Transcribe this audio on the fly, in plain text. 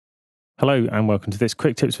Hello and welcome to this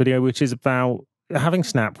quick tips video, which is about having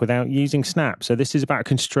snap without using snap. So this is about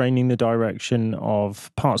constraining the direction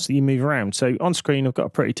of parts that you move around. So on screen, I've got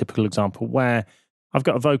a pretty typical example where I've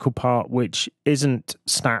got a vocal part which isn't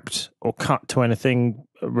snapped or cut to anything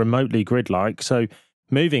remotely grid-like. So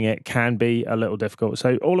moving it can be a little difficult.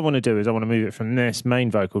 So all I want to do is I want to move it from this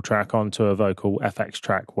main vocal track onto a vocal FX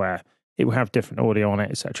track where it will have different audio on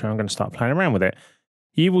it, etc. I'm going to start playing around with it.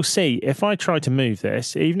 You will see, if I try to move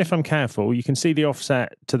this, even if I'm careful, you can see the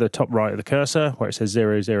offset to the top right of the cursor where it says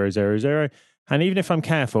 0, 0, 0, 0. And even if I'm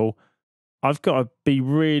careful, I've got to be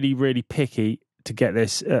really, really picky to get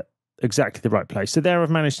this at exactly the right place. So there I've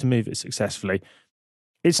managed to move it successfully.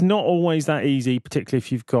 It's not always that easy, particularly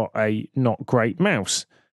if you've got a not great mouse.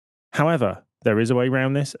 However, there is a way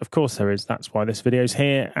around this. Of course there is. That's why this video is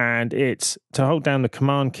here. And it's to hold down the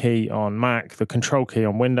Command key on Mac, the Control key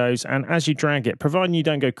on Windows. And as you drag it, providing you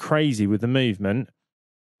don't go crazy with the movement,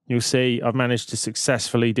 you'll see I've managed to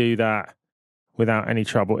successfully do that without any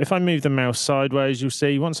trouble. If I move the mouse sideways, you'll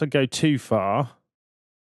see once I go too far,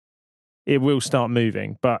 it will start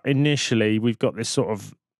moving. But initially, we've got this sort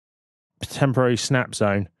of temporary snap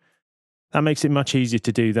zone. That makes it much easier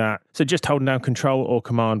to do that. So just holding down Control or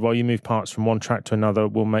Command while you move parts from one track to another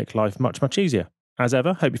will make life much, much easier. As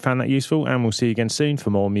ever, hope you found that useful, and we'll see you again soon for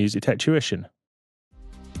more Music Tech Tuition.